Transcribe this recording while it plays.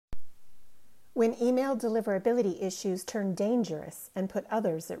when email deliverability issues turn dangerous and put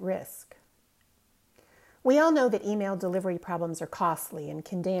others at risk. We all know that email delivery problems are costly and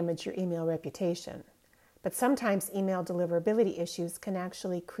can damage your email reputation, but sometimes email deliverability issues can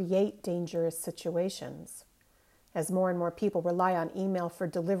actually create dangerous situations. As more and more people rely on email for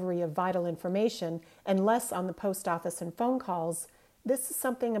delivery of vital information and less on the post office and phone calls, this is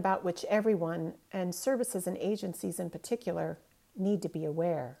something about which everyone, and services and agencies in particular, need to be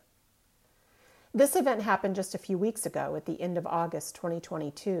aware. This event happened just a few weeks ago at the end of August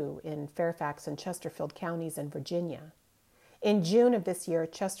 2022 in Fairfax and Chesterfield counties in Virginia. In June of this year,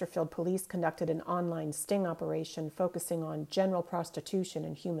 Chesterfield police conducted an online sting operation focusing on general prostitution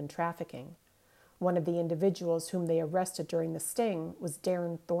and human trafficking. One of the individuals whom they arrested during the sting was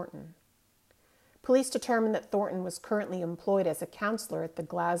Darren Thornton. Police determined that Thornton was currently employed as a counselor at the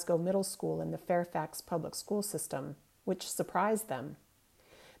Glasgow Middle School in the Fairfax public school system, which surprised them.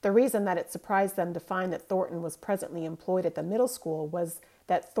 The reason that it surprised them to find that Thornton was presently employed at the middle school was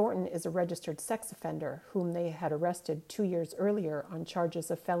that Thornton is a registered sex offender whom they had arrested 2 years earlier on charges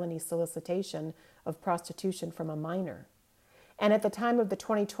of felony solicitation of prostitution from a minor. And at the time of the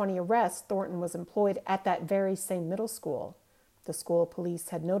 2020 arrest, Thornton was employed at that very same middle school. The school police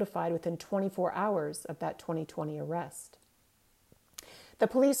had notified within 24 hours of that 2020 arrest. The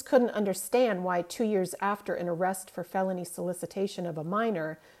police couldn't understand why 2 years after an arrest for felony solicitation of a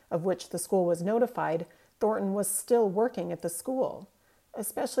minor, of which the school was notified, Thornton was still working at the school,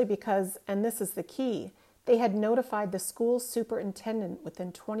 especially because, and this is the key, they had notified the school superintendent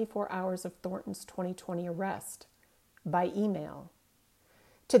within 24 hours of Thornton's 2020 arrest, by email,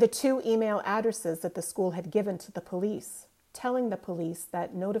 to the 2 email addresses that the school had given to the police, telling the police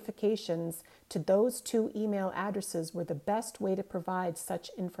that notifications to those 2 email addresses were the best way to provide such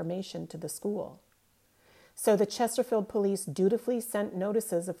information to the school. So the Chesterfield police dutifully sent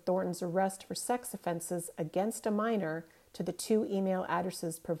notices of Thornton's arrest for sex offenses against a minor to the 2 email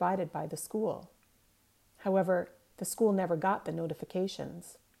addresses provided by the school. However, the school never got the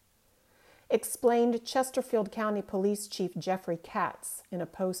notifications. Explained Chesterfield County Police Chief Jeffrey Katz in a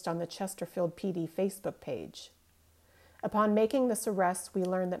post on the Chesterfield PD Facebook page. Upon making this arrest, we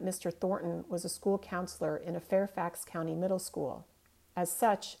learned that Mr. Thornton was a school counselor in a Fairfax County middle school. As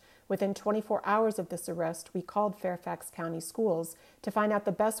such, within 24 hours of this arrest, we called Fairfax County Schools to find out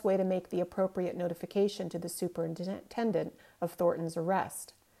the best way to make the appropriate notification to the superintendent of Thornton's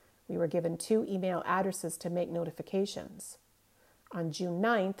arrest. We were given 2 email addresses to make notifications. On June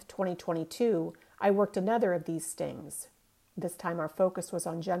 9th, 2022, I worked another of these stings. This time our focus was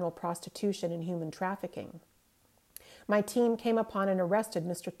on general prostitution and human trafficking. My team came upon and arrested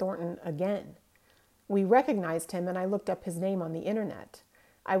Mr. Thornton again. We recognized him and I looked up his name on the internet.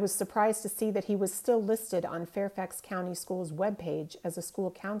 I was surprised to see that he was still listed on Fairfax County Schools' webpage as a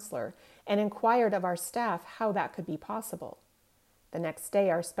school counselor and inquired of our staff how that could be possible. The next day,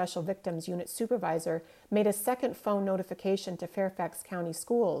 our Special Victims Unit supervisor made a second phone notification to Fairfax County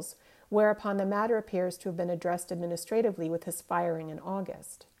Schools, whereupon the matter appears to have been addressed administratively with his firing in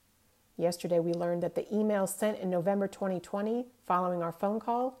August. Yesterday, we learned that the email sent in November 2020, following our phone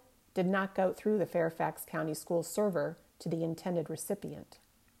call, did not go through the Fairfax County School server to the intended recipient.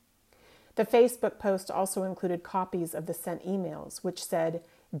 The Facebook post also included copies of the sent emails, which said,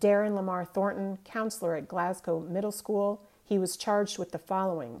 Darren Lamar Thornton, counselor at Glasgow Middle School. He was charged with the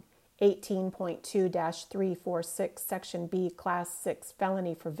following: 18.2-346 Section B Class 6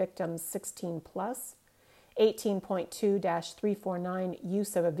 felony for victims 16 plus, 18.2-349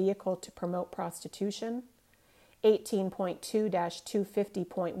 use of a vehicle to promote prostitution,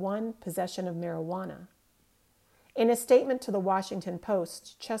 18.2-250.1 possession of marijuana. In a statement to the Washington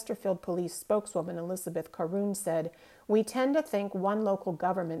Post, Chesterfield Police spokeswoman Elizabeth Caroon said, "We tend to think one local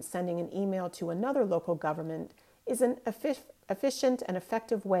government sending an email to another local government is an efficient and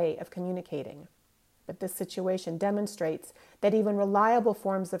effective way of communicating. But this situation demonstrates that even reliable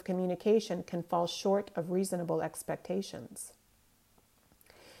forms of communication can fall short of reasonable expectations."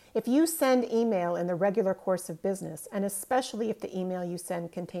 If you send email in the regular course of business, and especially if the email you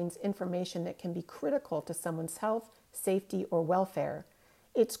send contains information that can be critical to someone's health, safety, or welfare,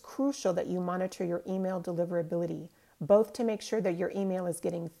 it's crucial that you monitor your email deliverability, both to make sure that your email is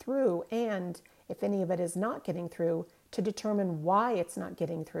getting through and, if any of it is not getting through, to determine why it's not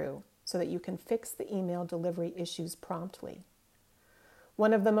getting through so that you can fix the email delivery issues promptly.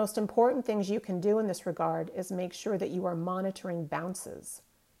 One of the most important things you can do in this regard is make sure that you are monitoring bounces.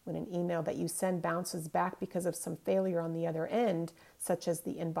 When an email that you send bounces back because of some failure on the other end, such as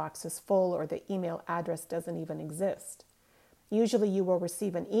the inbox is full or the email address doesn't even exist, Usually you will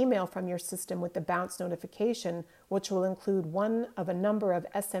receive an email from your system with the bounce notification, which will include one of a number of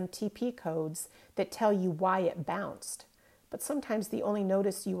SMTP codes that tell you why it bounced. But sometimes the only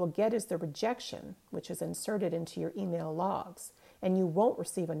notice you will get is the rejection, which is inserted into your email logs, and you won't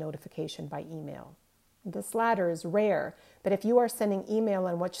receive a notification by email. This latter is rare, but if you are sending email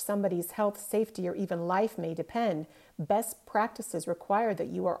on which somebody's health, safety, or even life may depend, best practices require that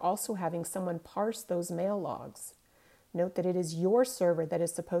you are also having someone parse those mail logs. Note that it is your server that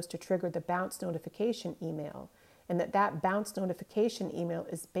is supposed to trigger the bounce notification email, and that bounce notification email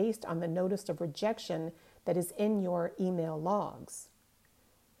is based on the notice of rejection that is in your email logs.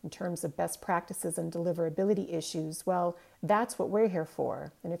 In terms of best practices and deliverability issues, well, that's what we're here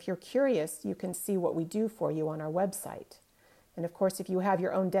for. And if you're curious, you can see what we do for you on our website. And of course, if you have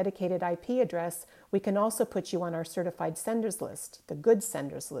your own dedicated IP address, we can also put you on our certified senders list, the Good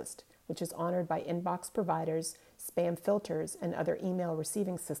Senders list, which is honored by inbox providers, spam filters, and other email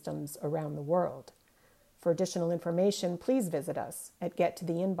receiving systems around the world. For additional information, please visit us at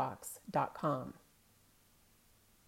gettotheinbox.com.